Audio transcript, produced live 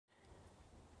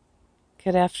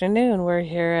Good afternoon. We're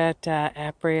here at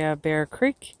Apiary Bear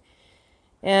Creek,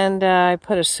 and I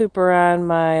put a super on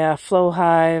my flow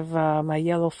hive, my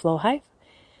yellow flow hive.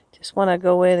 Just want to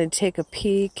go in and take a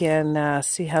peek and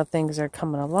see how things are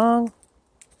coming along.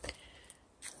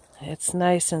 It's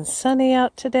nice and sunny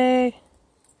out today.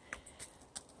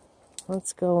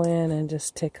 Let's go in and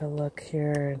just take a look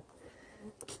here and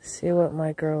see what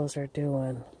my girls are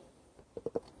doing.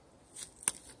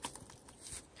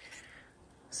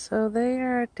 So they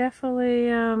are definitely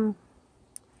in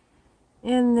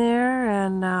there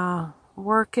and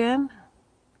working,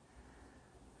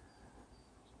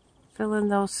 filling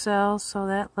those cells, so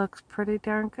that looks pretty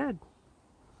darn good.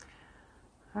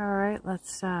 Alright,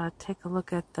 let's take a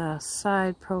look at the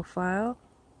side profile.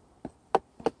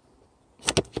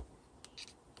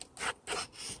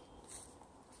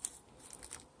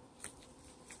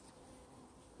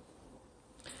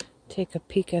 Take a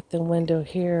peek at the window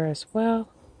here as well.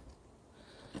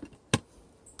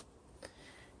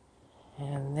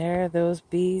 And there those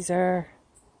bees are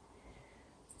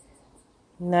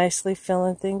nicely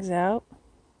filling things out.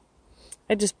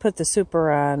 I just put the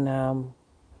super on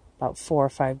about 4 or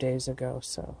 5 days ago,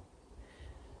 so.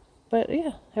 But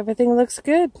yeah, everything looks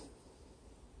good.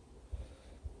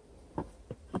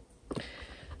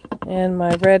 And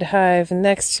my red hive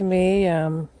next to me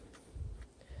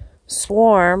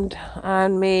swarmed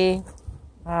on me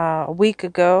a week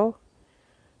ago.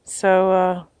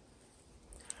 So,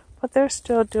 but they're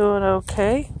still doing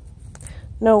okay.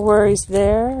 No worries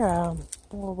there.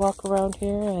 We'll walk around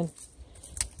here and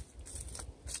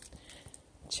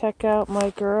check out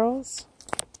my girls.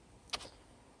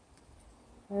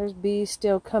 There's bees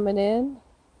still coming in.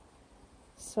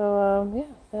 So,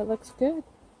 yeah, that looks good.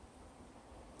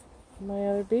 My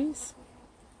other bees.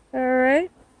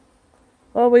 Alright.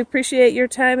 Well, we appreciate your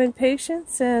time and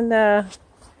patience, and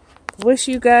wish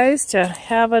you guys to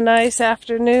have a nice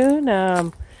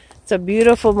afternoon. It's a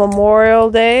beautiful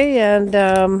Memorial Day, and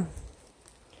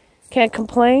can't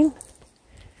complain.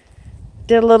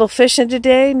 Did a little fishing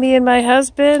today, me and my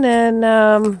husband,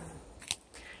 and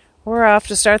we're off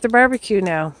to start the barbecue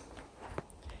now.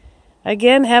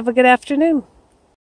 Again, have a good afternoon.